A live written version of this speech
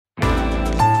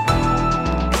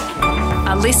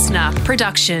A listener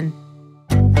production.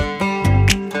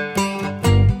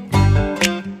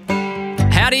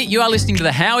 Howdy, you are listening to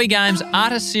the Howie Games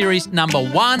Artist Series number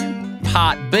 1,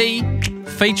 Part B,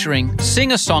 featuring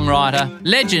singer-songwriter,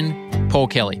 legend, Paul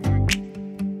Kelly.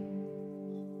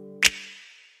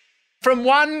 From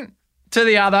one to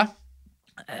the other,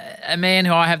 a man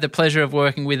who I have the pleasure of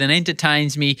working with and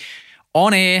entertains me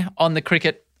on air, on the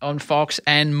cricket, on Fox,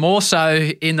 and more so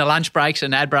in the lunch breaks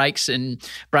and ad breaks and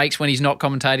breaks when he's not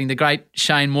commentating, the great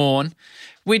Shane Warne,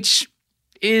 which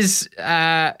is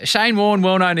Shane Warne,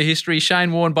 well known to history,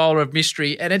 Shane Warne, bowler of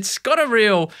mystery, and it's got a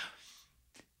real...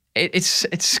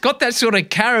 It's got that sort of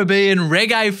Caribbean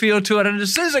reggae feel to it, and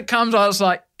as soon as it comes, I was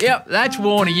like, yep, that's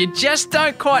Warner. You just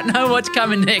don't quite know what's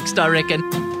coming next, I reckon.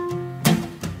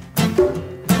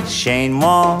 Shane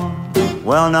Warne,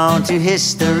 well known to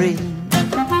history.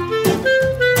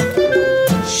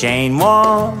 Shane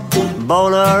Warne,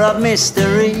 bowler of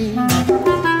mystery.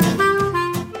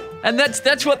 And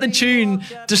that's what the tune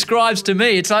describes to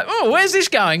me. It's like, oh, where's this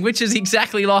going? Which is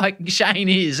exactly like Shane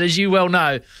is, as you well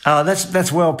know. Oh,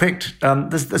 that's well picked.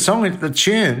 The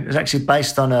tune is actually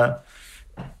based on a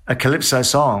calypso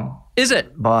song. Is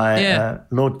it? By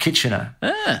Lord Kitchener,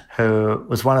 who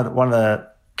was one of the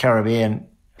Caribbean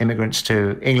immigrants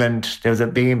to England. There was a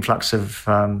big influx of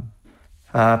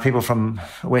people from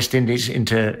West Indies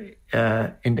into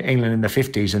England in the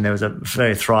 50s, and there was a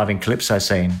very thriving calypso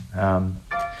scene.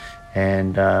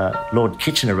 And Lord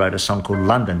Kitchener wrote a song called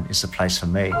London Is the Place for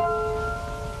Me.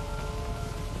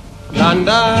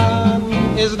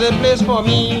 London is the place for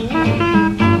me.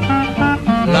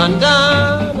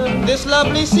 London, this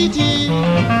lovely city. You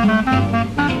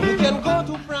can go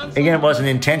to France. Again, it wasn't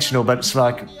intentional, but it's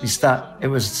like I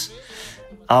was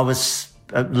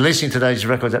listening to those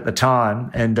records at the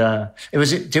time, and it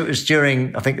was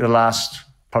during, I think,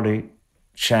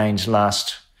 Shane's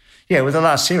last... Yeah, it was the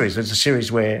last series. It was a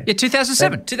series where... Yeah,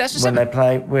 2007.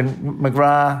 When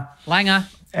McGrath... Langer.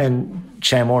 And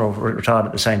Shane Warne retired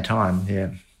at the same time, yeah.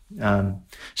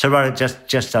 So I wrote it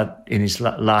just in his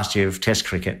last year of Test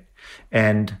cricket,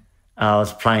 and I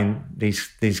was playing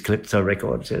these Calypso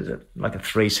records. It was like a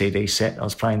 3 CD set. I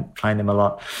was playing them a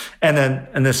lot.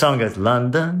 And the song goes,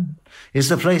 London is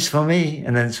the place for me.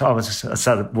 And then so I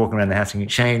started walking around the house singing,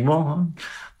 Shane Warne,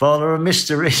 bowler of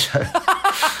mystery. So...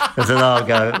 I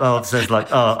said, so it's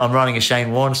like, I'm writing a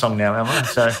Shane Warne song now, am I?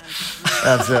 So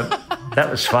that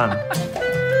was fun.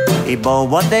 He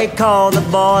bowled what they call the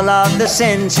ball of the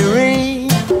century.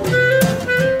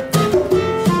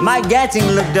 Mike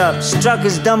Gatting looked up, struck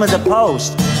as dumb as a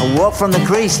post, and walked from the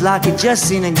crease like he'd just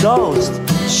seen a ghost.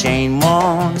 Shane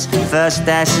Warne's first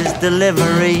Ashes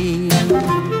delivery.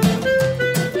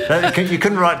 So you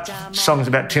couldn't write songs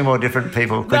about 2 more different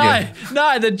people, could you?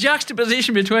 No, the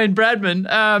juxtaposition between Bradman,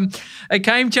 a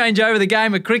game change over the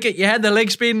game of cricket. You had the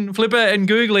leg spin, flipper and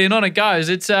googly, and on it goes.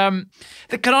 It's can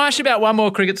I ask you about one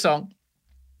more cricket song?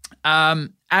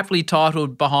 Aptly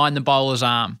titled Behind the Bowler's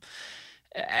Arm.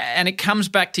 And it comes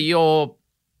back to your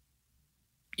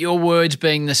words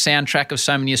being the soundtrack of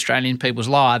so many Australian people's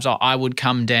lives. I would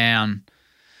come down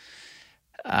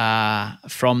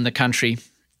from the country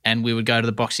and we would go to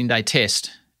the Boxing Day Test,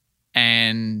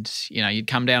 and you'd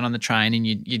come down on the train and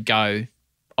you'd go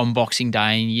on Boxing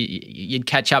Day and you'd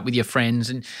catch up with your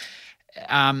friends, and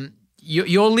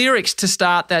your lyrics to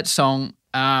start that song,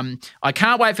 I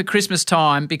can't wait for Christmas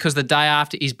time because the day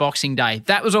after is Boxing Day.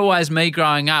 That was always me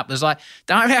growing up. It was like,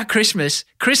 don't worry about Christmas.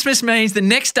 Christmas means the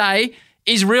next day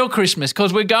is real Christmas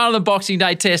because we're going to the Boxing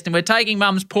Day Test and we're taking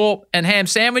mum's pork and ham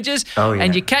sandwiches. Oh, yeah.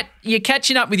 And you're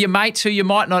catching up with your mates who you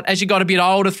might not, as you got a bit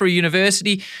older through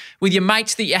university, with your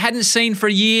mates that you hadn't seen for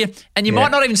a year, and you might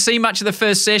not even see much of the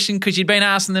first session because you'd been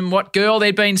asking them what girl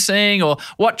they'd been seeing or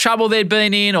what trouble they'd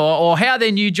been in or how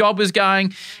their new job was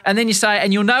going. And then you say,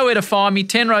 and you'll know where to find me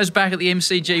 10 rows back at the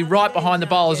MCG right behind the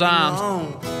bowler's arms.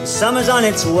 The summer's on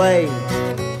its way.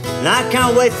 And I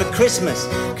can't wait for Christmas,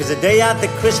 because the day after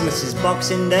Christmas is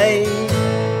Boxing Day.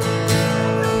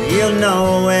 You'll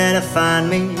know where to find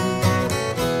me,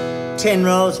 10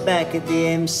 rows back at the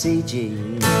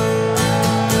MCG,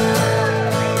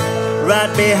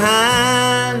 right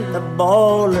behind the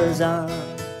bowler's arm.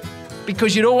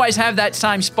 Because you'd always have that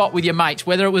same spot with your mates,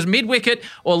 whether it was mid-wicket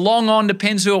or long on,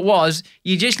 depends who it was.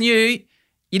 You just knew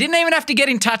you didn't even have to get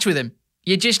in touch with them.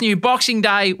 you just knew Boxing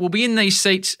Day will be in these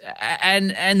seats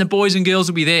and the boys and girls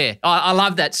will be there. I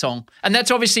love that song. And that's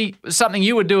obviously something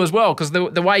you would do as well because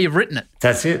the way you've written it.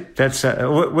 That's it. That's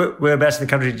whereabouts in the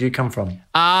country did you come from?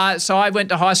 So I went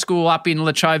to high school up in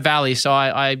Latrobe Valley. So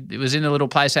I was in a little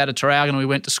place out of Traralgon and we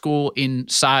went to school in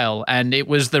Sale. And it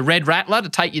was the Red Rattler to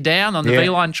take you down on the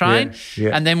V-Line train. Yeah.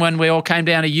 And then when we all came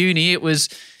down to uni, it was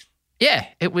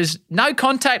no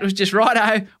contact. It was just,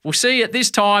 righto, we'll see you at this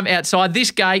time outside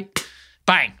this gate.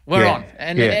 Bang, we're on.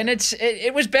 And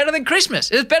it was better than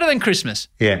Christmas. It was better than Christmas.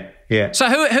 Yeah. So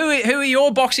who are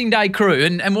your Boxing Day crew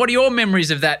and what are your memories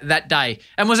of that day?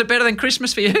 And was it better than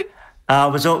Christmas for you?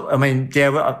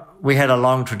 We had a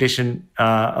long tradition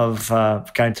of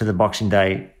going to the Boxing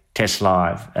Day Test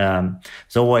Live.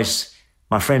 There's always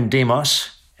my friend Demos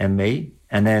and me,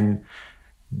 and then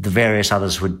the various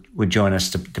others would join us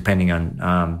depending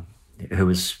on who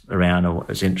was around or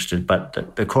was interested.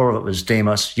 But the core of it was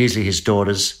Demos, usually his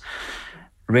daughters,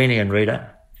 Renee and Rita,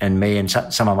 and me and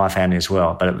some of my family as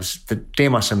well. But it was the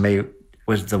Demos and me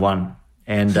was the one.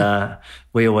 And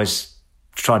we always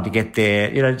tried to get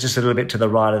there, just a little bit to the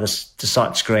right of the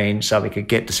sight screen so we could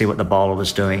get to see what the bowler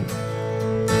was doing.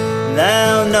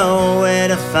 They'll know where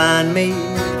to find me,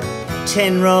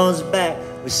 10 rows back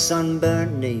with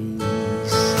sunburnt knees,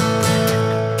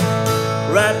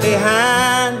 right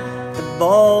behind the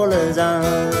bowler's arm.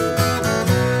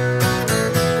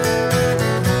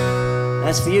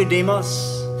 As for you,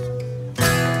 Demos.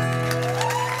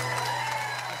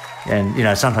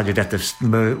 And, sometimes you'd have to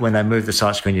move, when they move the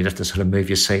sight screen, you'd have to sort of move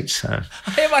your seats. So.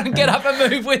 Everyone would get up and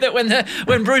move with it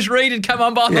when Bruce Reid had come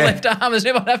on by the left armers.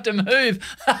 Everyone would have to move.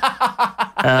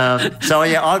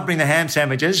 I'd bring the ham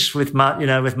sandwiches with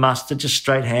mustard, just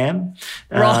straight ham.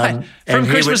 Right, from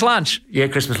Christmas lunch. Yeah,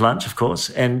 Christmas lunch, of course.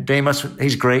 And Demos,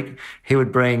 he's Greek. He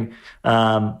would bring,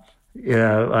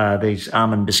 these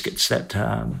almond biscuits that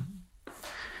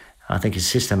I think his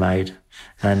sister made.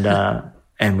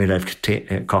 And we'd have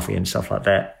coffee and stuff like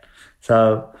that.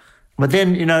 So, but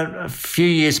then, a few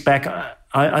years back,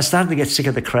 I started to get sick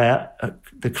of the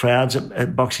crowds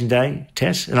at Boxing Day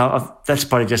Test. And that's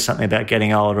probably just something about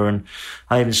getting older. And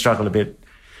I even struggle a bit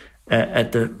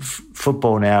at the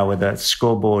football now where the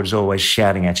scoreboard is always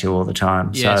shouting at you all the time.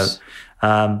 Yes.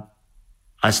 So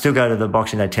I still go to the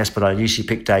Boxing Day Test, but I usually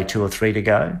pick day 2 or 3 to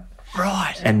go.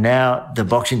 Right. And now the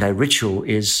Boxing Day ritual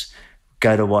is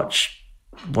go to watch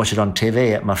it on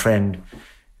TV at my friend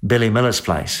Billy Miller's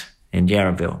place in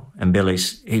Yarraville. And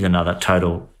he's another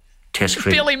total Test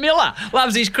cricket. Billy Miller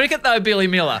loves his cricket though, Billy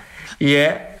Miller.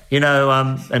 Yeah,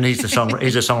 and he's a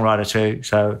songwriter too.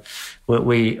 So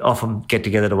we often get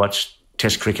together to watch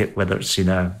Test cricket, whether it's,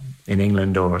 in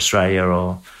England or Australia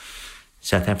or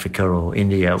South Africa or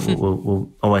India.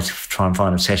 We'll always try and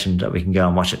find a session that we can go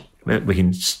and watch it. We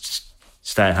can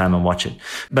stay at home and watch it.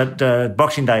 But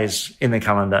Boxing Day is in the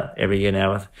calendar every year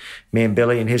now with me and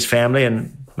Billy and his family,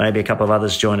 and maybe a couple of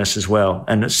others join us as well.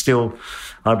 And it's still,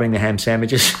 I bring the ham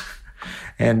sandwiches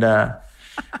and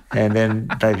then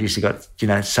they've usually got,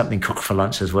 something cooked for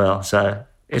lunch as well. So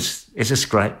it's just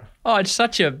great. Oh, it's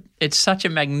such a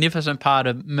magnificent part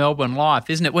of Melbourne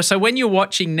life, isn't it? Well, so when you're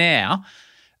watching now,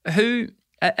 who,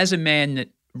 as a man that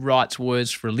writes words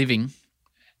for a living,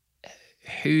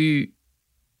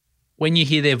 when you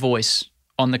hear their voice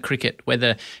on the cricket,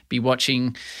 whether it be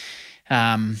watching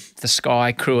the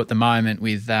Sky crew at the moment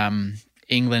with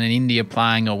England and India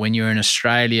playing, or when you're in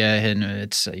Australia and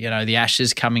it's, the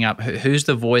Ashes coming up, who's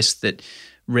the voice that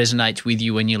resonates with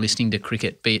you when you're listening to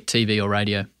cricket, be it TV or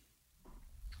radio,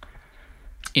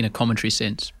 in a commentary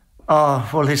sense? Oh,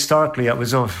 well, historically it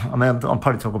was, I'm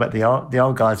probably talking about the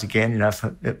old guys again.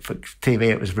 For TV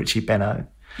it was Richie Benaud.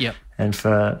 Yep. And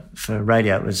for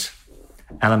radio it was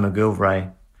Alan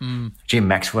McGilvray, Jim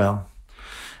Maxwell.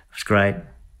 It was great.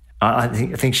 I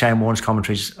think Shane Warne's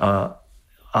commentaries are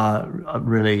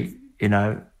really,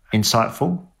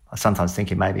 insightful. I sometimes think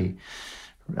he maybe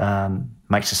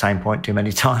makes the same point too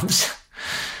many times.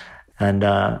 And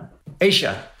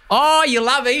Isha. Oh, you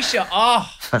love Isha. Oh,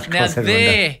 now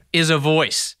there is a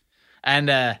voice.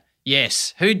 And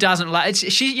yes, who doesn't love it?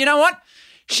 She, you know what?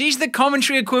 She's the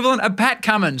commentary equivalent of Pat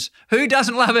Cummins. Who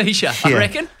doesn't love Isha, I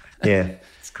reckon? Yeah,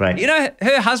 it's great.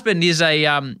 Her husband is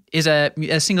a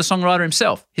singer-songwriter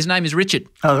himself. His name is Richard.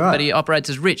 Oh, right. But he operates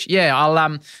as Rich. Yeah,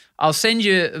 I'll send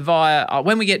you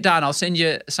when we get done, I'll send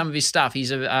you some of his stuff.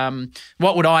 He's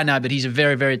what would I know, but he's a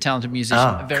very, very talented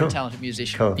musician. Talented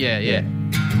musician. Cool. Yeah.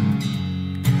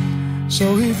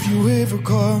 So if you ever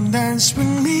come dance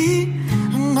with me,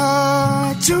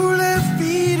 my two left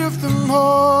feet of the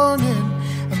morning,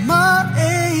 and my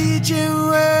aging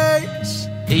ways.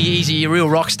 He's a real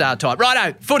rock star type.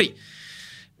 Righto, footy.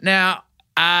 Now,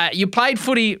 You played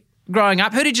footy growing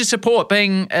up. Who did you support?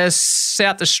 Being a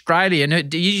South Australian,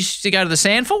 did you used to go to the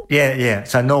Sandful? Yeah.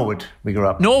 So Norwood, we grew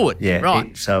up. Norwood, yeah,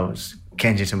 right.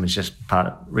 Kensington was just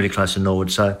really close to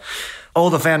Norwood. So all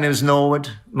the family was Norwood.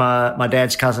 My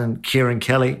dad's cousin, Kieran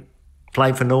Kelly,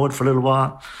 played for Norwood for a little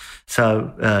while.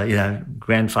 So,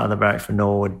 grandfather barracked for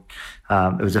Norwood.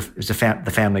 It was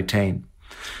the family team.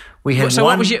 We had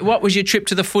what was your trip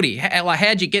to the footy?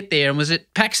 How'd you get there? And was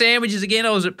it pack sandwiches again,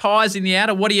 or was it pies in the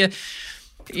outer? What do you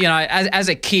as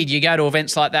a kid, you go to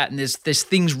events like that, and there's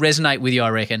things resonate with you, I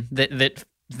reckon, that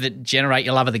generate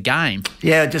your love of the game.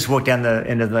 Yeah, just walk down the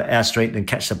end of our street and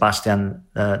catch the bus down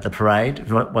the parade.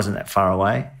 It wasn't that far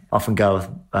away. Often go with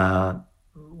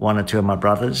one or two of my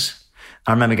brothers.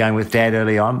 I remember going with Dad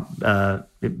early on,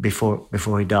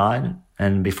 before he died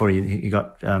and before he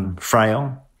got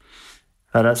frail.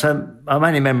 But so I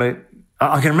mainly remember,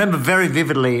 I can remember very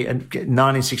vividly in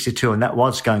 1962, and that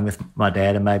was going with my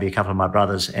dad and maybe a couple of my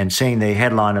brothers, and seeing the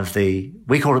headline of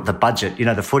we called it The Budget,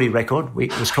 the footy record.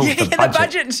 It was called The Budget. The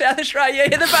Budget in South Australia.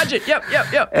 Yeah, The Budget.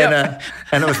 Yep.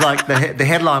 And it was like the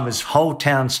headline was "Whole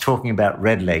Town's Talking About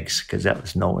Red Legs," because that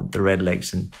was Norwood, the Red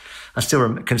Legs, and I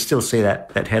can still see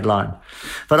that headline.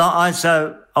 But I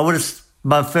would have,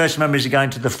 my first memories of going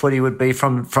to the footy would be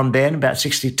from then, about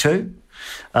 62,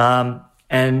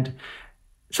 and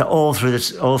so all through the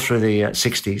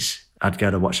 60s, I'd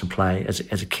go to watch them play as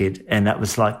a kid, and that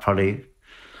was like probably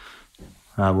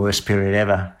our worst period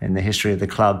ever in the history of the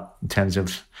club in terms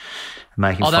of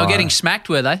making. Oh, they were getting smacked,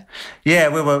 were they? Yeah,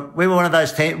 we were one of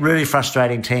those really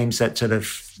frustrating teams that sort of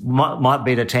might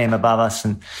beat a team above us,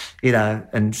 and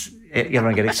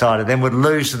everyone get excited, then would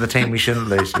lose to the team we shouldn't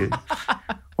lose to.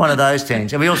 One of those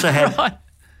teams, and we also had. Right.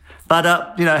 But,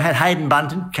 had Hayden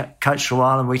Bunton coached for a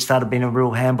while, and we started being a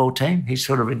real handball team.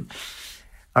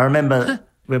 I remember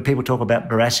when people talk about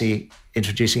Barassi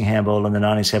introducing handball in the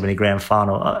 1970 grand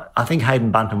final, I think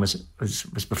Hayden Bunton was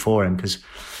before him, because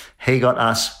he got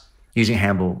us using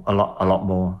handball a lot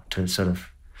more to sort of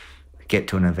get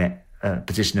to a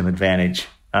position of advantage.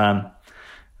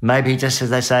 Maybe just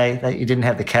as they say that you didn't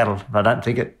have the cattle. I don't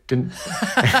think it didn't.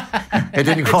 It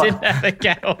didn't quite. Didn't have the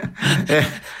cattle.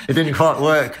 It didn't quite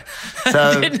work.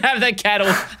 So didn't have the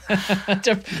cattle.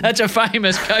 That's a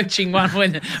famous coaching one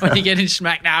when you get in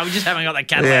smack. No, we just haven't got the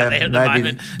cattle out there at the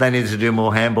moment. They needed to do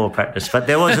more handball practice, but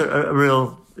there was a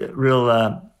real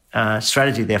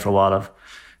strategy there for a while of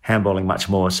handballing much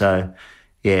more. So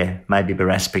yeah, maybe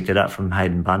Barras picked it up from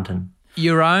Hayden Bunton.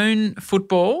 Your own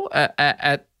football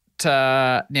at.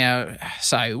 Now,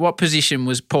 so what position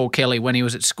was Paul Kelly when he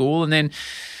was at school, and then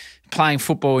playing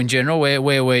football in general? Where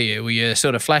were you? Were you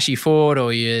sort of flashy forward, or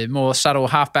were you more subtle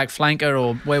halfback flanker,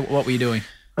 or what were you doing?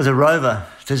 I was a rover.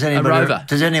 Does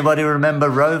anybody remember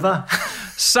Rover?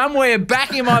 Somewhere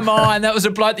back in my mind, that was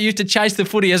a bloke that used to chase the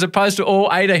footy, as opposed to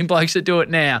all 18 blokes that do it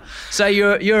now. So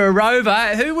you're a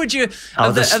rover. Who would you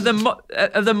of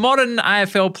the modern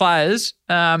AFL players?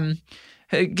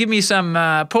 Give me some.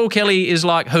 Paul Kelly is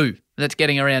like who that's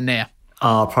getting around now?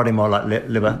 Oh, probably more like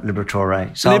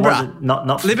Liberatore. So Libra.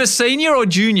 Not Libra senior or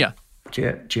junior?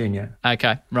 Junior.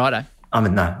 Okay, righto. I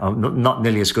mean, no, I'm not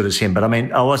nearly as good as him, but I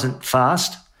mean, I wasn't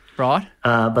fast. Right.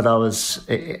 But I was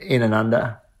in and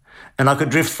under, and I could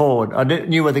drift forward. I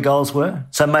knew where the goals were.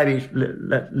 So maybe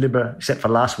Libra, except for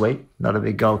last week, not a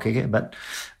big goal kicker, but.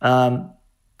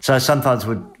 So sometimes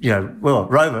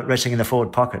Rover resting in the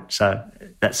forward pocket. So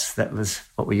that was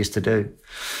what we used to do.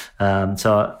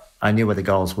 So I knew where the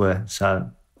goals were. So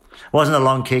it wasn't a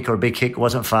long kick or a big kick. It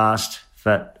wasn't fast,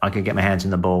 but I could get my hands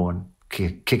in the ball and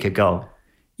kick a goal.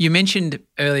 You mentioned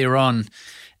earlier on,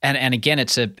 and again,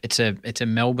 it's a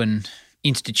Melbourne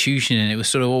institution, and it was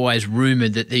sort of always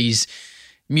rumoured that these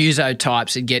muso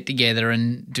types would get together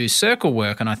and do circle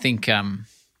work, and I think.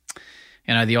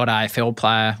 The odd AFL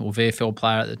player or VFL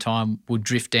player at the time would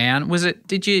drift down. Is it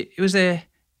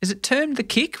termed the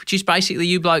kick, which is basically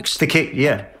you blokes? The kick,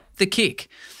 yeah. The kick.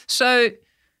 So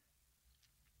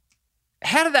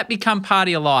how did that become part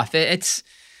of your life? It's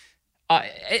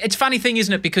a funny thing,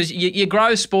 isn't it? Because you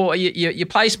grow sport, you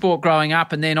play sport growing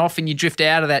up, and then often you drift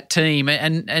out of that team,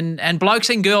 and blokes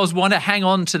and girls want to hang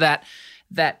on to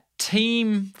that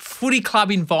team footy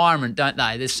club environment, don't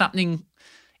they? There's something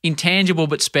intangible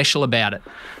but special about it.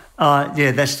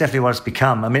 Yeah, that's definitely what it's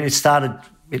become. I mean, it started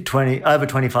over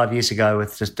 25 years ago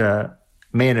with just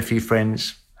me and a few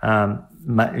friends,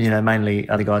 mainly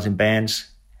other guys in bands,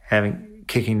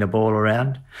 kicking the ball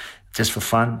around just for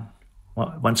fun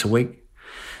once a week.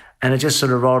 And it just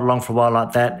sort of rolled along for a while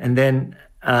like that. And then,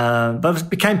 but it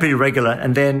became pretty regular.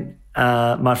 And then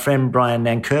my friend Brian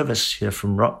Nankervis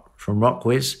from from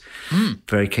Rockwiz,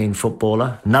 very keen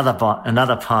footballer,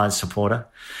 another Pies supporter.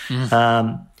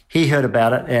 He heard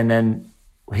about it, and then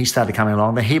he started coming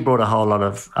along. Then he brought a whole lot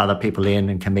of other people in,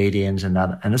 and comedians and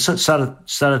it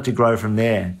started to grow from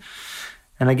there.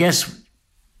 And I guess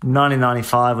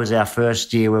 1995 was our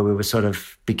first year where we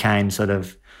became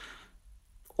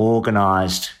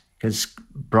organised, because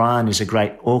Brian is a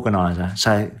great organiser.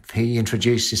 So he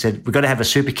said, we've got to have a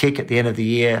super kick at the end of the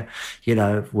year,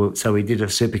 so we did a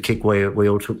super kick where we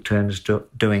all took turns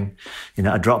doing,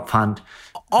 a drop punt.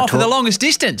 For the longest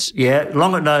distance? Yeah,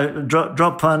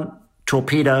 drop punt,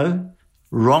 torpedo,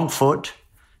 wrong foot,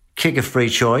 kick a free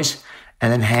choice,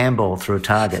 and then handball through a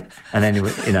target. And then,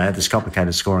 this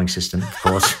complicated scoring system, of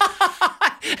course.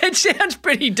 It sounds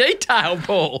pretty detailed,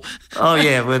 Paul. Oh,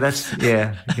 yeah. Well,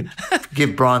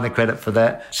 give Brian the credit for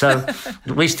that. So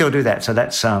we still do that. So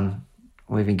that's,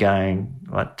 we've been going,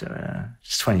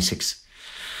 it's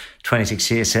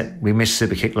 26 years. We missed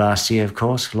Super Kick last year, of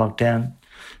course, lockdown.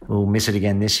 We'll miss it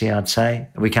again this year, I'd say.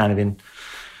 We can't even,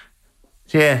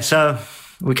 so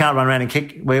we can't run around and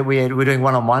kick. We're doing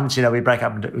one-on-ones. We break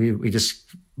up.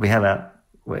 We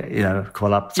have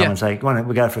call up someone and say, come on,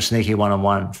 we go for a sneaky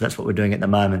one-on-one. So that's what we're doing at the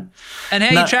moment. And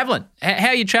how are you travelling? How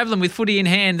are you travelling with footy in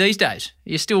hand these days?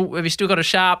 Have you still got a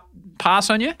sharp pass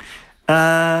on you?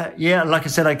 Yeah, like I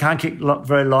said, I can't kick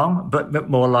very long, but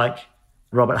more like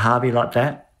Robert Harvey, like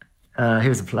that. He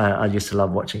was a player I used to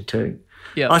love watching too.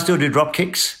 Yeah, I still do drop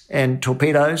kicks and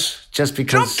torpedoes just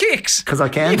because. Drop kicks? Because I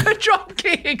can. You drop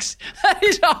kicks. That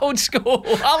is old school.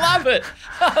 I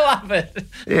love it.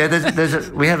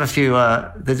 Yeah, we have a few.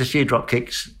 There's a few drop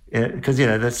kicks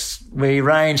because we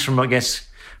range from, I guess,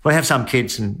 we have some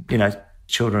kids and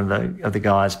children of the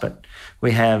guys, but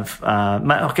we have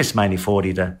I guess mainly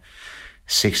 40 to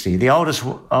 60. The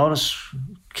oldest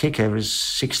kicker is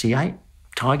 68.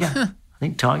 Tiger, I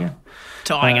think Tiger.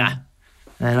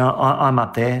 And I'm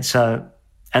up there. So,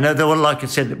 and there were, like I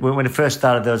said, when it first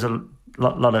started, there was a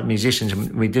lot of musicians.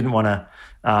 And we didn't want to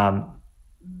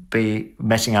be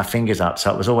messing our fingers up.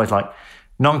 So it was always like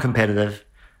non-competitive.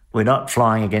 We're not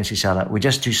flying against each other. We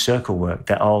just do circle work,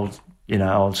 that old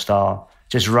style.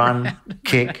 Just run,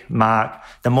 kick, mark.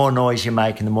 The more noise you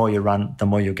make and the more you run, the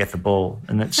more you'll get the ball.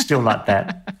 And it's still like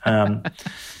that.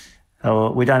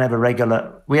 We don't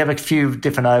have we have a few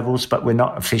different ovals, but we're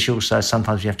not official. So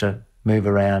sometimes you have to move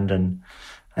around and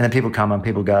then people come and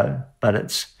people go, but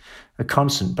it's a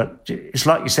constant. But it's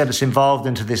like you said, it's involved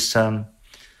into this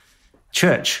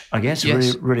church, I guess,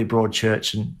 yes. really broad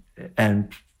church,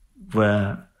 and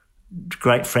we're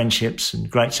great friendships and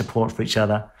great support for each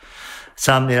other.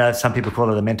 Some people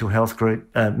call it a mental health group,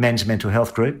 men's mental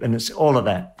health group, and it's all of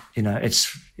that.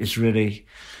 It's really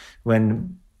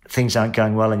when things aren't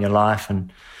going well in your life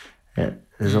and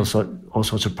there's all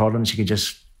sorts of problems, you can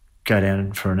just go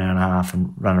down for an hour and a half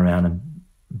and run around and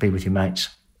be with your mates.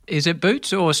 Is it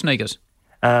boots or sneakers?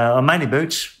 Mainly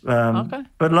boots, okay.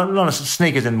 But a lot of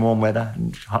sneakers in warm weather.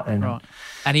 Right.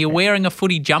 And are you wearing a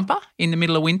footy jumper in the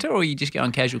middle of winter, or are you just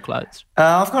going casual clothes?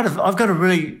 I've got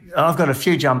a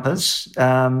few jumpers.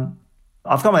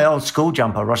 I've got my old school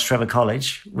jumper, Ross Trevor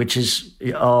College, which is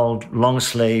old long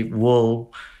sleeve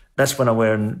wool. That's when I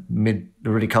wear in the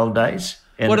really cold days.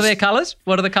 And what are their colours?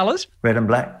 What are the colours? Red and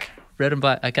black. Red and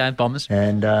black. Okay, Bombers.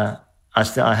 And I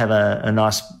have a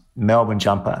nice Melbourne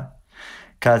jumper.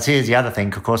 Because here's the other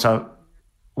thing. Of course,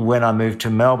 when I moved to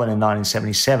Melbourne in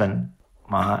 1977,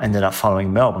 I ended up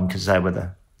following Melbourne because they were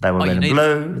red and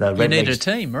blue. They were you needed a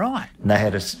team, right? And they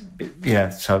had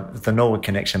so the Norwood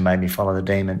connection made me follow the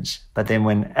Demons. But then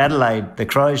when Adelaide, the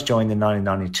Crows joined in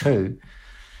 1992,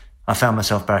 I found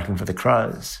myself barracking for the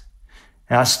Crows.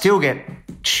 And I still get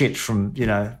shit from,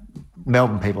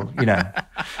 Melbourne people,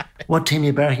 what team are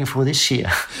you barracking for this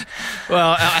year?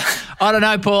 Well, I don't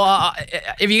know, Paul.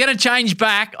 If you're going to change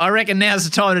back, I reckon now's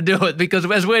the time to do it, because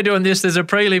as we're doing this, there's a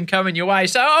prelim coming your way.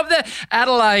 So of the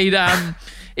Adelaide,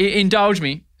 indulge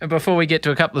me before we get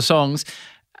to a couple of songs.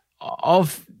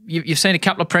 You've seen a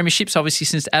couple of premierships, obviously,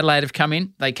 since Adelaide have come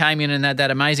in. They came in and had that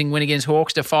amazing win against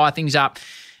Hawks to fire things up.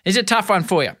 It's a tough one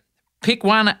for you. Pick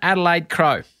one Adelaide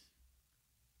Crow.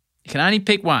 You can only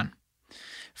pick one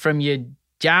from your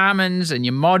Jarmans and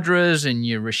your Modras and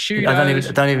your Rashudos.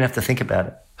 I don't even have to think about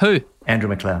it. Who? Andrew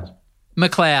McLeod.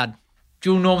 McLeod,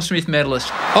 dual Norm Smith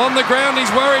medalist. On the ground, he's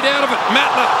worried out of it.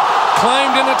 Matner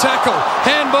claimed in the tackle.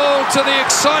 Handball to the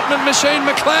excitement machine,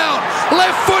 McLeod.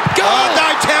 Left foot goal. Oh,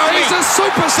 don't tell me. He's a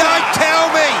superstar. Don't tell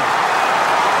me.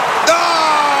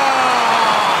 Oh!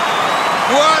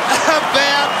 What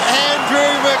about Andrew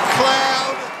McLeod?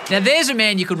 Now, there's a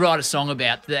man you could write a song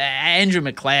about, Andrew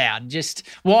McLeod. Just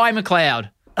why McLeod?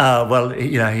 Well,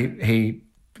 he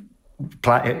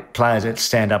players that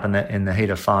stand up in the heat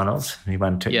of finals. He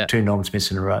won two Norm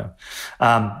Smiths in a row.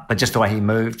 But just the way he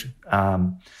moved,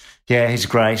 his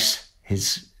grace,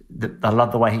 I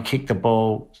love the way he kicked the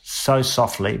ball so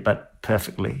softly but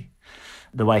perfectly.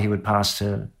 The way he would pass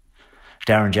to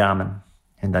Darren Jarman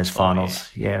in those finals,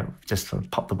 just sort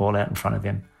of pop the ball out in front of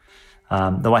him.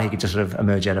 The way he could just sort of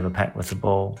emerge out of a pack with the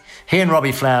ball. He and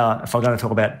Robbie Flower, if I'm going to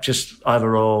talk about just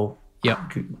overall,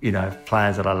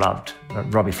 players that I loved.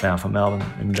 Robbie Flower from Melbourne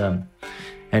and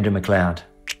Andrew McLeod.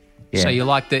 Yeah. So you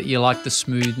like the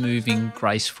smooth moving,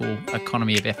 graceful,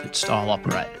 economy of effort style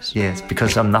operators. Yes,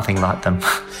 because I'm nothing like them.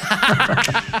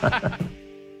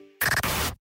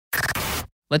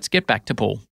 Let's get back to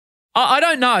Paul. I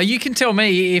don't know. You can tell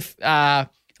me if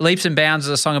Leaps and Bounds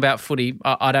is a song about footy.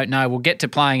 I don't know. We'll get to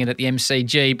playing it at the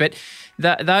MCG. But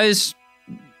the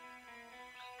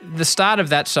start of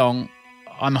that song,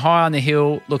 I'm high on the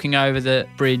hill looking over the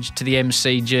bridge to the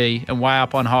MCG, and way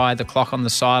up on high, the clock on the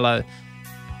silo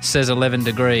says 11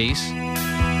 degrees.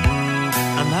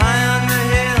 I'm high on the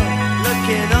hill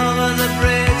looking over the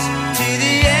bridge to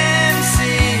the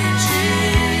MCG,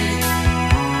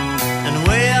 and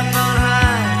way up on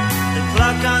high, the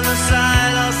clock on the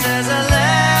silo says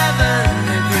 11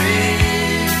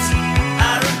 degrees.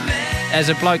 As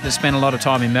a bloke that spent a lot of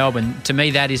time in Melbourne, to me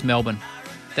that is Melbourne.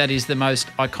 That is the most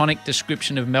iconic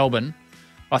description of Melbourne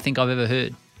I think I've ever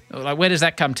heard. Like, where does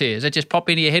that come to you? Does it just pop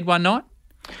into your head one night?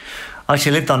 I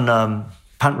actually lived on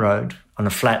Punt Road on a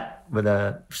flat with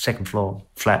a second floor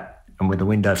flat and with a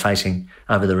window facing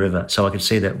over the river. So we could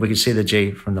see the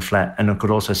G from the flat, and I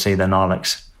could also see the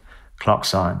Nilex clock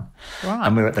sign. Right.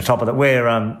 And we were at the top of it, where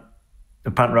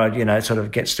the Punt Road, sort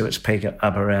of gets to its peak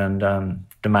up around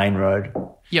Domain Road.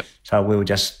 Yep. So we were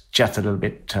just a little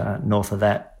bit north of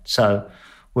that. So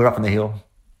we were up on the hill,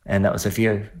 and that was the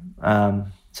view.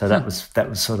 So that was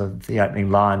sort of the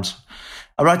opening lines.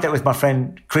 I wrote that with my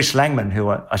friend Chris Langman, who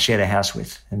I shared a house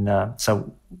with, and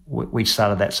so we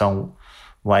started that song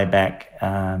way back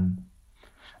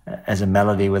as a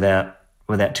melody without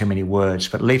too many words.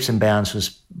 But Leaps and Bounds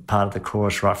was part of the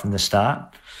chorus right from the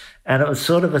start, and it was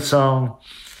sort of a song.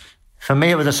 For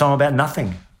me, it was a song about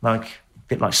nothing, like a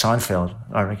bit like Seinfeld,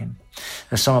 I reckon.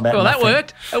 A song about nothing. That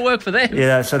worked. It worked for them.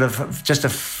 Yeah, sort of just a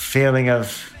feeling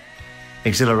of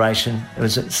exhilaration.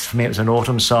 For me, it was an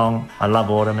autumn song. I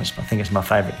love autumn. I think it's my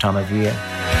favourite time of year.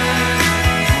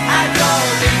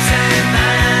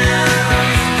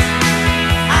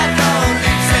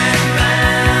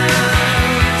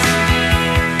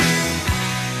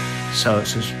 So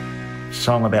it's a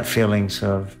song about feeling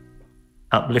sort of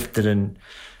uplifted and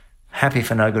happy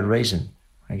for no good reason,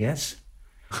 I guess.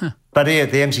 But yeah,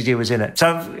 the MCG was in it.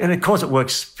 So, and of course it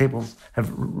works. People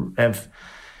have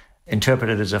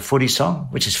interpreted as a footy song,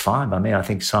 which is fine by me. I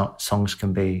think songs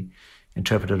can be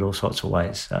interpreted all sorts of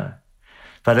ways. So,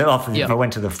 but often if I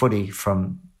went to the footy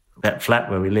from that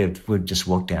flat where we lived, we'd just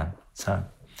walk down. So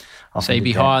you'd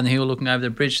be high on the hill looking over the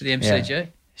bridge to the MCG. Yeah.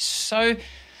 So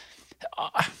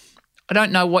I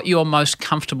don't know what your most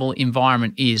comfortable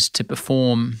environment is to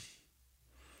perform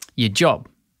your job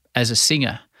as a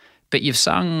singer, but you've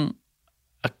sung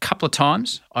a couple of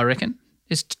times, I reckon.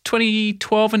 Is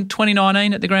 2012 and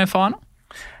 2019 at the grand final?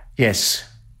 Yes,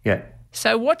 yeah.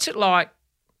 So what's it like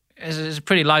as a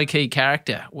pretty low-key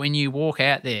character when you walk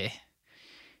out there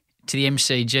to the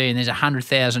MCG and there's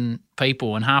 100,000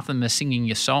 people and half of them are singing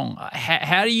your song?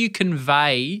 How do you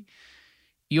convey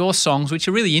your songs, which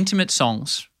are really intimate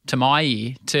songs to my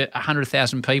ear, to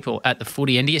 100,000 people at the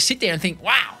footy? And do you sit there and think,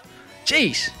 wow,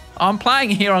 geez, I'm playing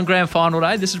here on grand final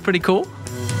day. This is pretty cool.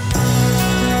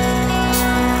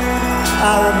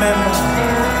 I remember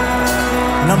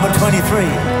number 23,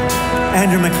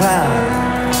 Andrew McLeod,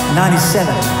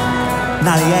 97,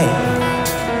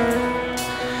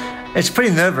 98. It's pretty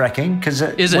nerve-wracking because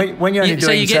when you're only doing...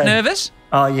 So you get nervous?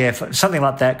 Oh, yeah, something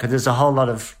like that, because there's a whole lot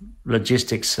of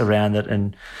logistics around it,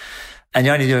 and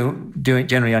you're only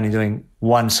generally only doing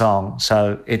one song.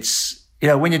 So it's,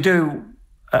 when you do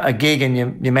a gig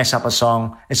and you mess up a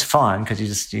song, it's fine because you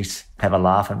just have a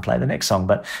laugh and play the next song.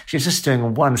 But if you're just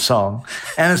doing one song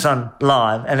and it's on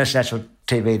live and it's national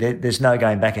TV, there's no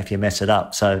going back if you mess it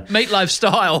up. So Meatloaf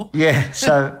style. Yeah,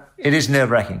 so it is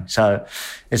nerve-wracking. So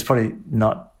it's probably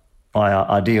not my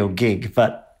ideal gig,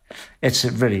 but it's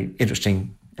a really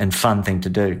interesting and fun thing to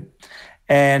do.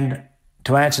 And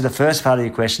to answer the first part of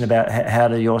your question about how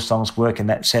do your songs work in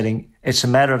that setting, it's a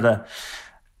matter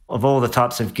of all the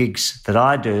types of gigs that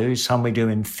I do. Some we do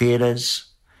in theatres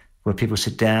where people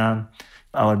sit down.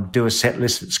 I would do a set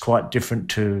list that's quite different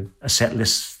to a set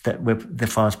list that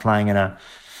if I was playing in a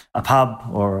pub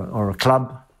or a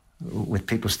club with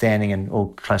people standing and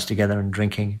all close together and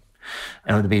drinking.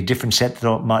 And it would be a different set that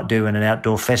I might do in an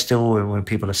outdoor festival when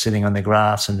people are sitting on the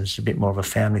grass and it's a bit more of a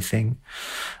family thing.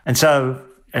 And so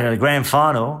at the grand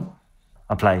final,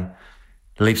 I play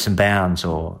Leaps and Bounds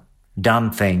or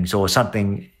Dumb Things or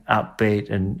something upbeat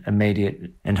and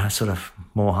immediate and sort of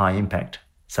more high impact.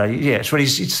 So, yeah, it's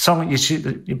a song,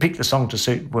 you pick the song to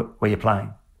suit where you're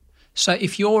playing. So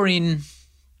if you're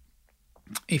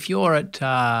at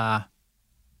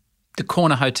the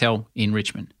Corner Hotel in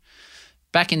Richmond,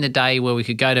 back in the day where we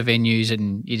could go to venues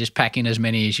and you just pack in as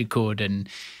many as you could, and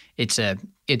it's an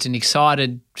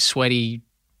excited, sweaty,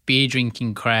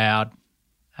 beer-drinking crowd,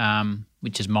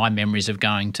 which is my memories of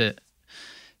going to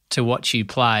watch you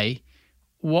play.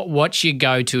 What's your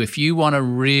go-to if you want to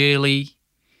really,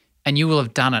 and you will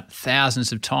have done it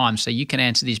thousands of times, so you can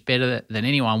answer this better than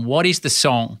anyone. What is the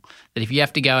song that if you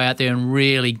have to go out there and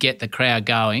really get the crowd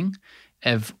going,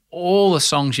 of all the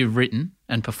songs you've written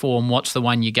and performed, what's the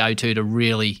one you go to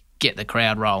really get the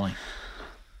crowd rolling?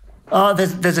 Oh,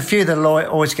 there's a few that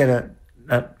always get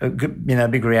a good,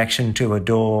 big reaction to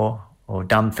Adore or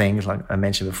Dumb Things, like I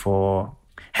mentioned before.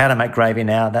 How to Make Gravy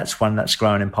Now, that's one that's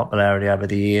grown in popularity over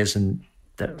the years, and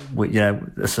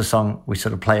it's a song we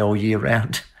sort of play all year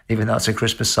round, even though it's a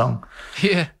Christmas song.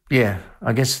 Yeah. Yeah,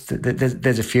 I guess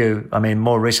there's a few. I mean,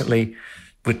 more recently,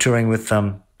 we're touring with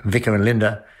Vicar and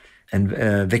Linda,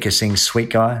 and Vicar sings Sweet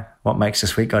Guy, What Makes a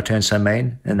Sweet Guy Turn So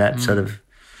Mean, and that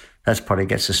that's probably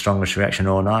gets the strongest reaction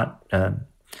all night,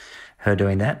 her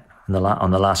doing that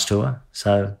on the last tour.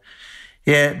 So,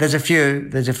 yeah, there's a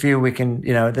few we can,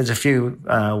 there's a few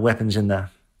weapons in the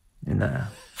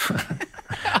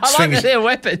I like that they're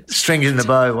weapons. Strings in the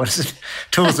bow. What is it?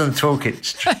 Tools in the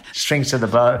toolkit. Strings to the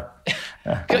bow.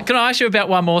 Can I ask you about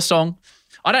one more song?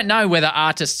 I don't know whether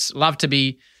artists love to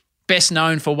be best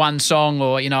known for one song,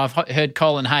 or I've heard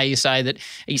Colin Hayes say that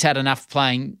he's had enough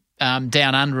playing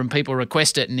Down Under and people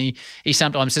request it, and he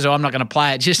sometimes says, I'm not going to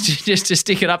play it just to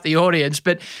stick it up the audience.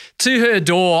 But To Her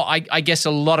Door, I guess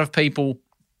a lot of people,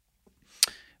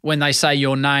 when they say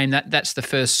your name, that's the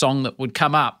first song that would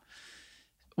come up.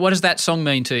 What does that song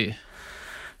mean to you?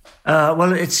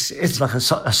 Well, it's like a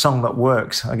song that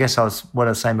works. I guess what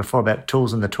I was saying before about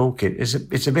tools in the toolkit.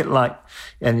 It's a bit like,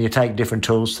 and you take different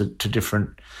tools to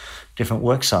different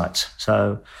work sites.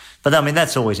 So, but I mean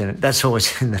that's always in it. That's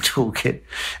always in the toolkit.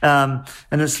 And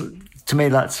it's, to me,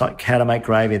 it's like How to Make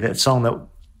Gravy. That song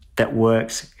that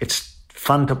works. It's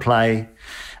fun to play.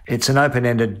 It's an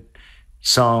open-ended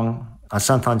song. I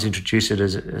sometimes introduce it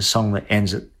as a song that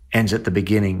ends at the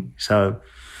beginning. So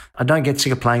I don't get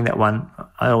sick of playing that one.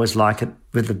 I always like it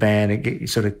with the band. It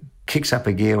sort of kicks up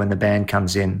a gear when the band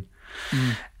comes in.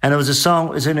 And it was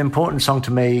an important song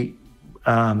to me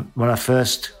when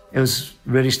it was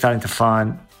really starting to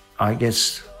find, I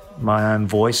guess, my own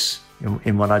voice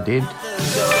in what I did.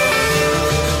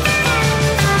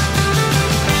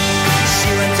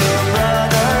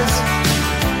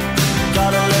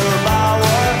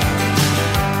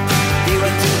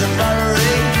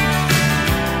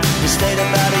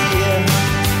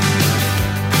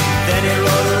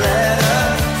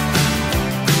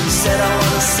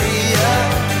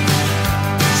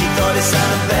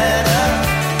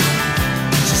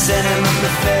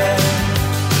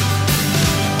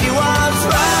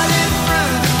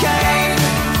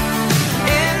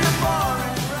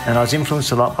 And I was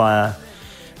influenced a lot by an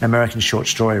American short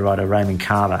story writer, Raymond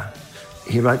Carver.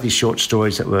 He wrote these short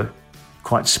stories that were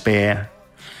quite spare,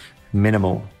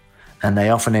 minimal, and they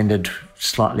often ended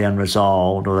slightly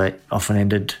unresolved, or they often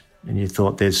ended and you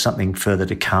thought there's something further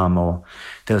to come, or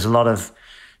there was a lot of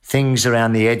things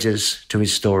around the edges to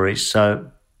his stories.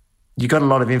 So you got a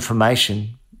lot of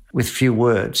information with few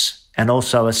words, and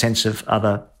also a sense of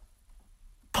other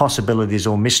possibilities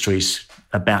or mysteries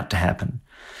about to happen.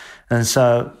 And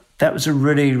so that was a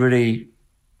really, really,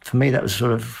 for me, that was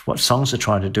sort of what songs are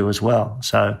trying to do as well.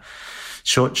 So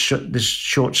short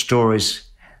stories,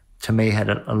 to me, had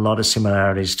a lot of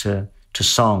similarities to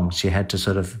songs. You had to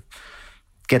sort of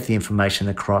get the information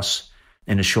across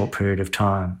in a short period of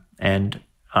time. And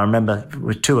I remember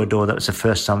with To Adore, that was the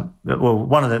first time, well,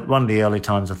 one of the early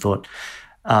times I thought,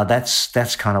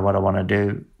 that's kind of what I want to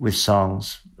do with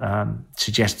songs.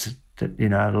 Suggest that,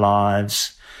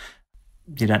 lives,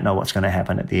 you don't know what's going to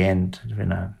happen at the end.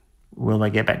 Will they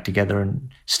get back together and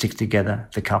stick together,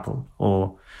 the couple,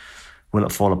 or will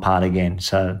it fall apart again?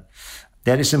 So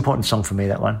that is an important song for me,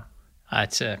 that one.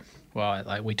 It's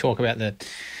like we talk about the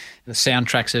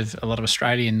soundtracks of a lot of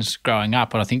Australians growing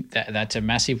up, and I think that's a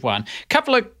massive one. A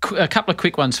couple of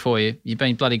quick ones for you. You've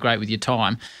been bloody great with your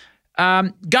time.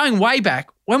 Going way back,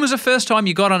 when was the first time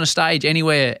you got on a stage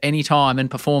anywhere, anytime,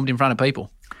 and performed in front of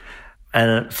people? At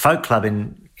a folk club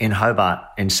in in Hobart,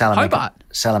 in Salamanca, Hobart?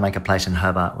 Salamanca Place in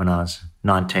Hobart when I was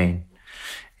 19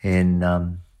 in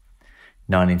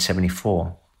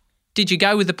 1974. Did you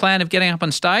go with the plan of getting up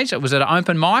on stage? Was it an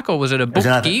open mic or was it a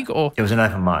booked gig? Or It was an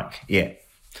open mic, yeah.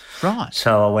 right.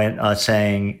 So I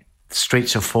sang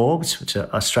Streets of Forbes, which is an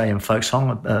Australian folk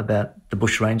song about the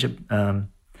bushranger,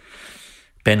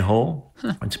 Ben Hall.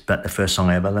 It's about the first song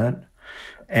I ever learnt.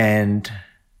 And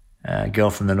Girl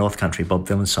from the North Country, Bob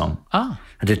Dylan song. Oh.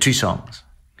 I did 2 songs.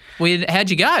 Well, how'd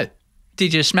you go?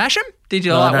 Did you smash them? Did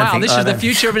you this is the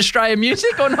future of Australian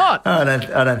music or not?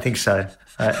 I don't think so.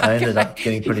 I ended up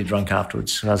getting pretty drunk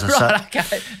afterwards. I was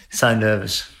so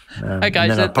nervous. And then I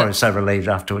was probably so relieved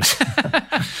afterwards.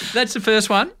 That's the first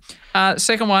one.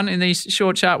 Second one in these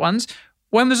short, sharp ones.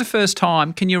 When was the first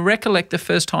time? Can you recollect the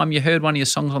first time you heard one of your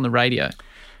songs on the radio?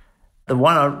 The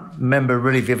one I remember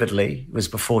really vividly was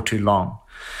Before Too Long,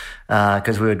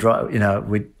 because we were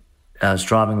I was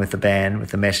driving with the band, with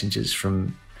the Messengers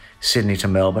from Sydney to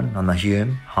Melbourne on the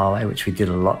Hume Highway, which we did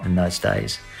a lot in those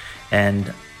days.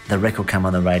 And the record came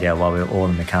on the radio while we were all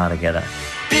in the car together.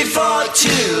 Before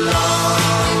too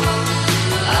long,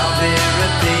 I'll be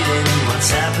repeating what's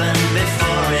happened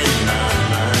before in my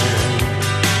mind.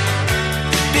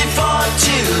 Before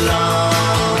too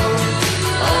long,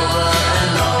 over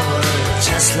and over,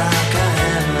 just like a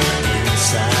hammer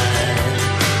inside.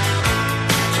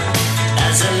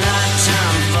 As the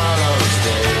nighttime follows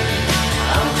day,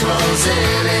 I'm closing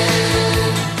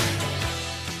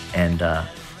in. And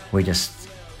we just,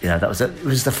 that was it. It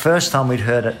was the first time we'd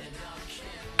heard it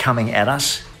coming at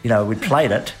us. We'd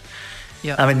played it.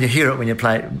 Yeah. I mean, you hear it when you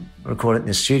record it in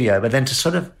the studio, but then I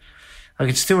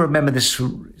could still remember this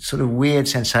sort of weird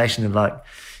sensation of like,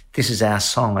 this is our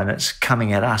song and it's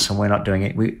coming at us and we're not doing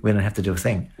it. We don't have to do a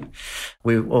thing.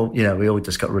 We all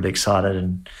just got really excited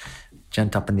and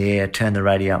jumped up in the air, turned the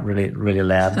radio up really, really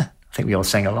loud. I think we all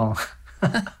sang along.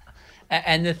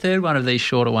 And the third one of these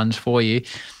shorter ones for you,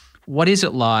 what is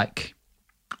it like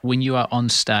when you are on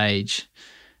stage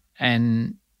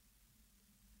and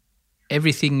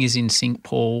everything is in sync,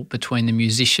 Paul, between the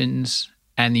musicians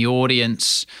and the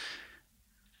audience,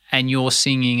 and you're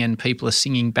singing and people are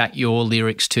singing back your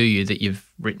lyrics to you that you've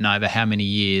written over how many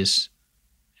years,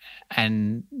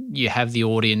 and you have the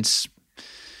audience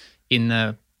in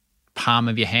the palm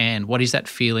of your hand? What is that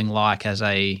feeling like as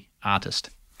a artist?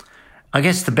 I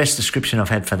guess the best description I've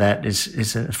had for that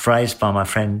is a phrase by my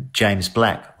friend James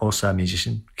Black, also a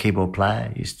musician, keyboard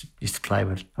player. He used to play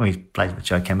with, he played with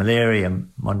Joe Camilleri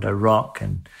and Mondo Rock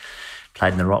and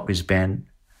played in the Rock Whiz band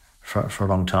for a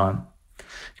long time.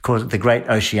 He calls it the great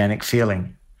oceanic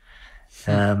feeling.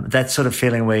 That sort of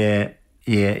feeling where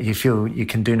you feel you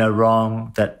can do no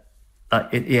wrong. The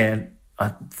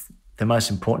most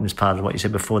important part of what you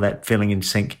said before, that feeling in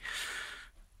sync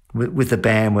with the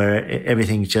band, where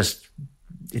everything just,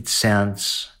 it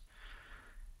sounds,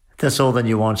 that's all the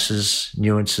nuances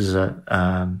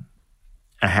are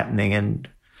happening, and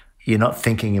you're not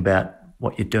thinking about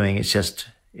what you're doing. It's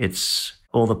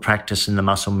all the practice and the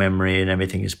muscle memory and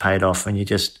everything is paid off, and you're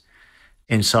just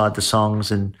inside the songs,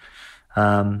 and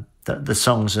the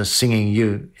songs are singing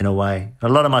you in a way. A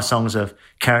lot of my songs are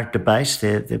character-based.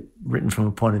 They're written from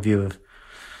a point of view of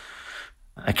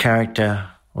a character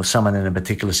or someone in a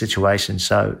particular situation.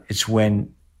 So it's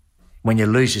when you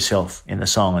lose yourself in the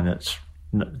song and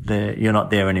you're not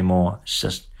there anymore. It's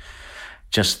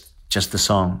just the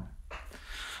song,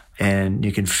 and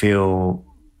you can feel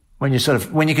when you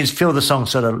can feel the song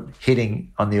sort of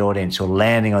hitting on the audience or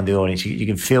landing on the audience. You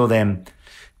can feel them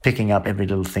picking up every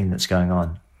little thing that's going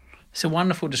on. It's a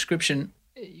wonderful description.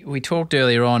 We talked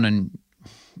earlier on, and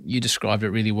you described it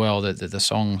really well, that the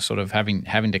song sort of having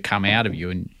to come out of you,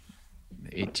 and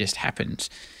it just happens.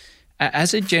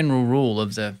 As a general rule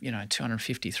of the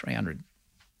 250, 300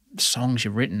 songs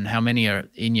you've written, how many are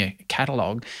in your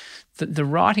catalogue, the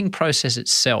writing process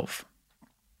itself,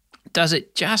 does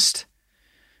it just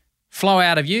flow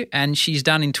out of you and she's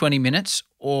done in 20 minutes,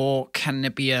 or can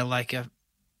it be a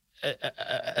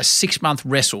 6-month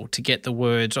wrestle to get the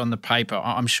words on the paper?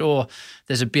 I'm sure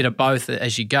there's a bit of both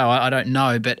as you go. I don't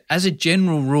know. But as a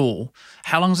general rule,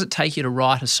 how long does it take you to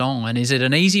write a song? And is it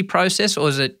an easy process, or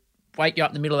is it wake you up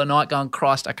in the middle of the night going,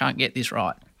 Christ, I can't get this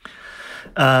right?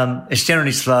 It's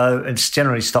generally slow. It's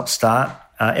generally stop-start.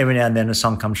 Every now and then a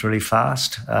song comes really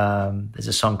fast. There's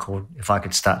a song called If I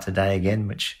Could Start Today Again,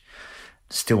 which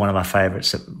is still one of my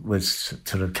favourites. It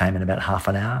came in about half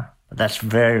an hour. But that's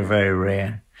very, very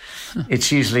rare.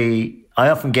 It's usually, I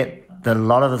often get a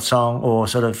lot of the song, or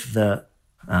sort of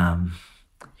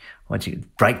once you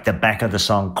break the back of the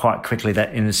song quite quickly,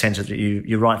 that in the sense that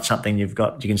you write something, you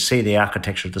can see the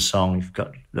architecture of the song, you've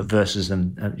got the verses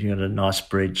and you've got a nice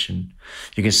bridge and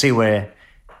you can see where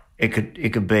it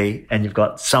could be, and you've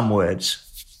got some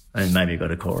words and maybe you've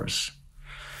got a chorus.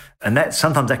 And that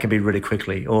sometimes that can be really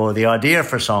quickly, or the idea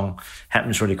for a song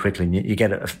happens really quickly and you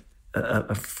get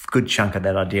a good chunk of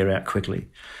that idea out quickly.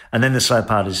 And then the slow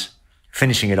part is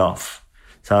finishing it off.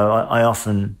 So I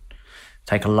often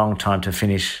take a long time to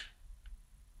finish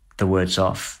the words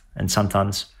off, and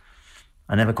sometimes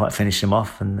I never quite finish them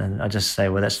off, and I just say,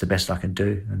 well, that's the best I can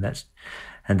do, and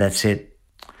that's it.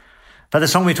 But the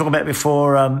song we talked about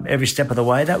before, Every Step of the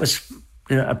Way, that was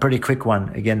a pretty quick one.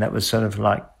 Again, that was sort of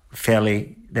like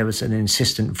there was an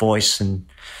insistent voice, and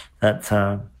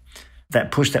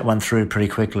that pushed that one through pretty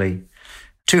quickly.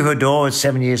 To Her Door was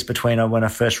 7 years between when I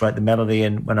first wrote the melody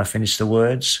and when I finished the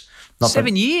words.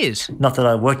 7 years? Not that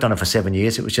I worked on it for 7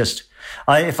 years. It was just,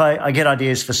 if I get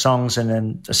ideas for songs and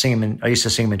then I sing them I used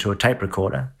to sing them into a tape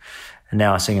recorder, and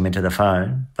now I sing them into the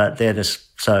phone. But they're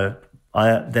just,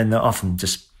 then they're often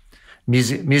just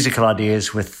musical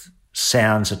ideas with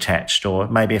sounds attached, or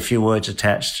maybe a few words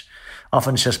attached.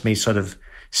 Often it's just me sort of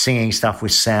singing stuff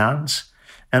with sounds.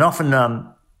 And often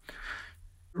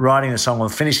writing the song or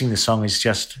finishing the song is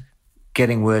just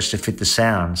getting words to fit the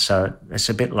sound. So it's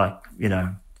a bit like,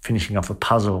 finishing off a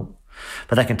puzzle,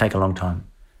 but that can take a long time.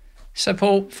 So,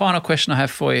 Paul, final question I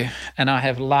have for you, and I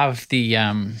have loved the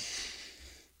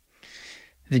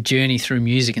journey through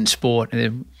music and sport.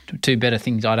 They're two better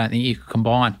things I don't think you could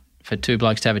combine for two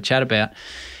blokes to have a chat about.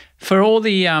 For all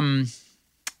the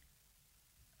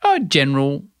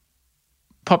general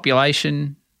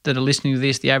population that are listening to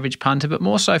this, the average punter, but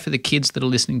more so for the kids that are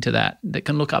listening to that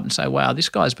can look up and say, wow, this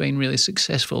guy's been really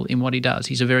successful in what he does.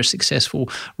 He's a very successful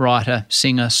writer,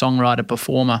 singer, songwriter,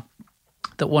 performer,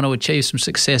 that want to achieve some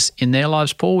success in their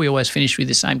lives. Paul, we always finish with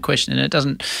the same question, and they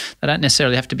don't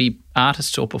necessarily have to be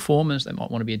artists or performers. They might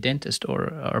want to be a dentist or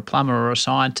a plumber or a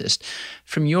scientist.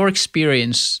 From your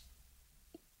experience,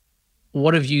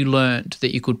 what have you learned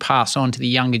that you could pass on to the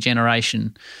younger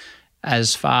generation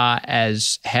as far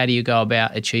as how do you go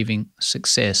about achieving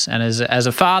success? And as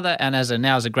a father and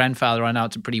now as a grandfather, I know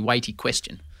it's a pretty weighty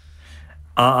question.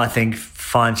 I think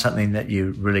find something that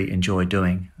you really enjoy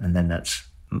doing, and then that's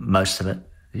most of it.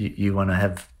 You want to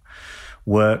have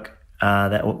work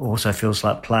that also feels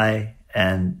like play,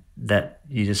 and that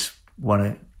you just want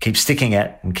to keep sticking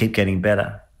at and keep getting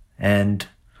better. And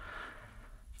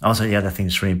also the other thing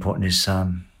that's really important is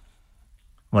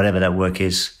whatever that work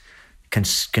is,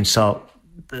 consult,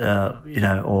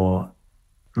 or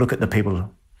look at the people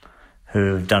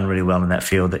who have done really well in that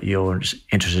field that you're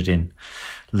interested in.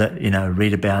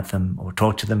 Read about them or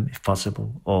talk to them if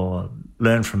possible, or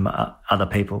learn from other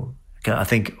people. I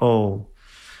think I'll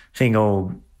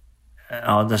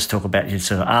just talk about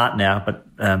sort of art now, but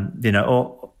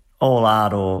all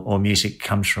art or music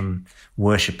comes from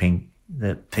worshipping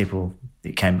the people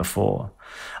that came before.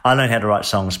 I learned how to write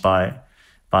songs by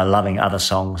loving other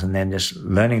songs and then just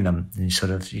learning them. And you sort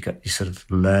of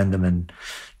learn them and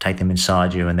take them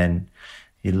inside you, and then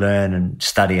you learn and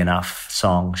study enough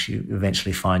songs, you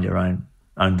eventually find your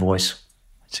own voice.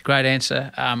 It's a great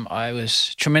answer. I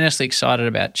was tremendously excited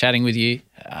about chatting with you.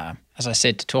 As I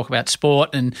said, to talk about sport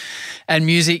and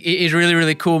music is really,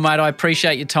 really cool, mate. I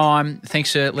appreciate your time.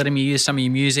 Thanks for letting me use some of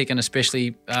your music, and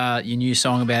especially your new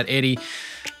song about Eddie,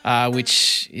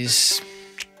 which is...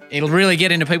 It'll really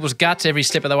get into people's guts every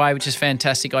step of the way, which is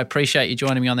fantastic. I appreciate you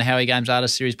joining me on the Howie Games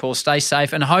Artist Series, Paul. Stay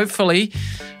safe, and hopefully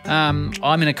I'm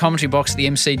in a commentary box at the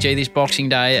MCG this Boxing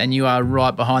Day, and you are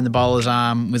right behind the bowler's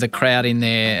arm with a crowd in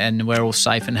there, and we're all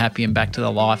safe and happy and back to the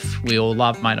life we all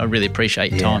love, mate. I really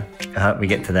appreciate your time. I hope we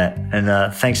get to that.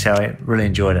 And thanks, Howie. Really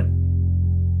enjoyed it.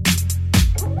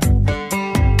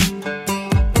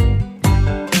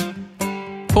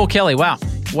 Paul Kelly, wow.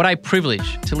 What a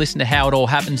privilege to listen to how it all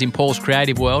happens in Paul's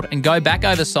creative world and go back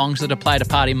over songs that have played a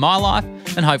part in my life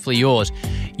and hopefully yours.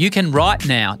 You can right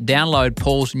now download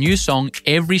Paul's new song,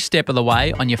 Every Step of the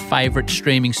Way, on your favourite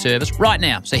streaming service right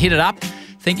now. So hit it up.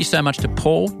 Thank you so much to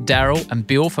Paul, Daryl and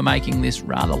Bill for making this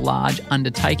rather large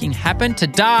undertaking happen. To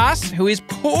Das, who is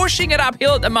pushing it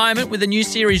uphill at the moment with the new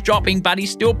series dropping, but he's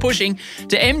still pushing.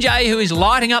 To MJ, who is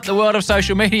lighting up the world of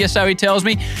social media, so he tells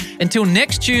me. Until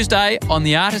next Tuesday on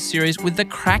the Artist Series with the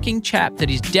cracking chap that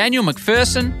is Daniel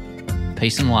McPherson.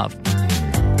 Peace and love.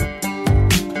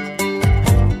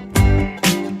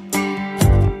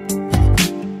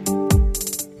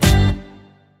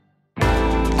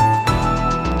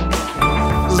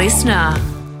 Listener.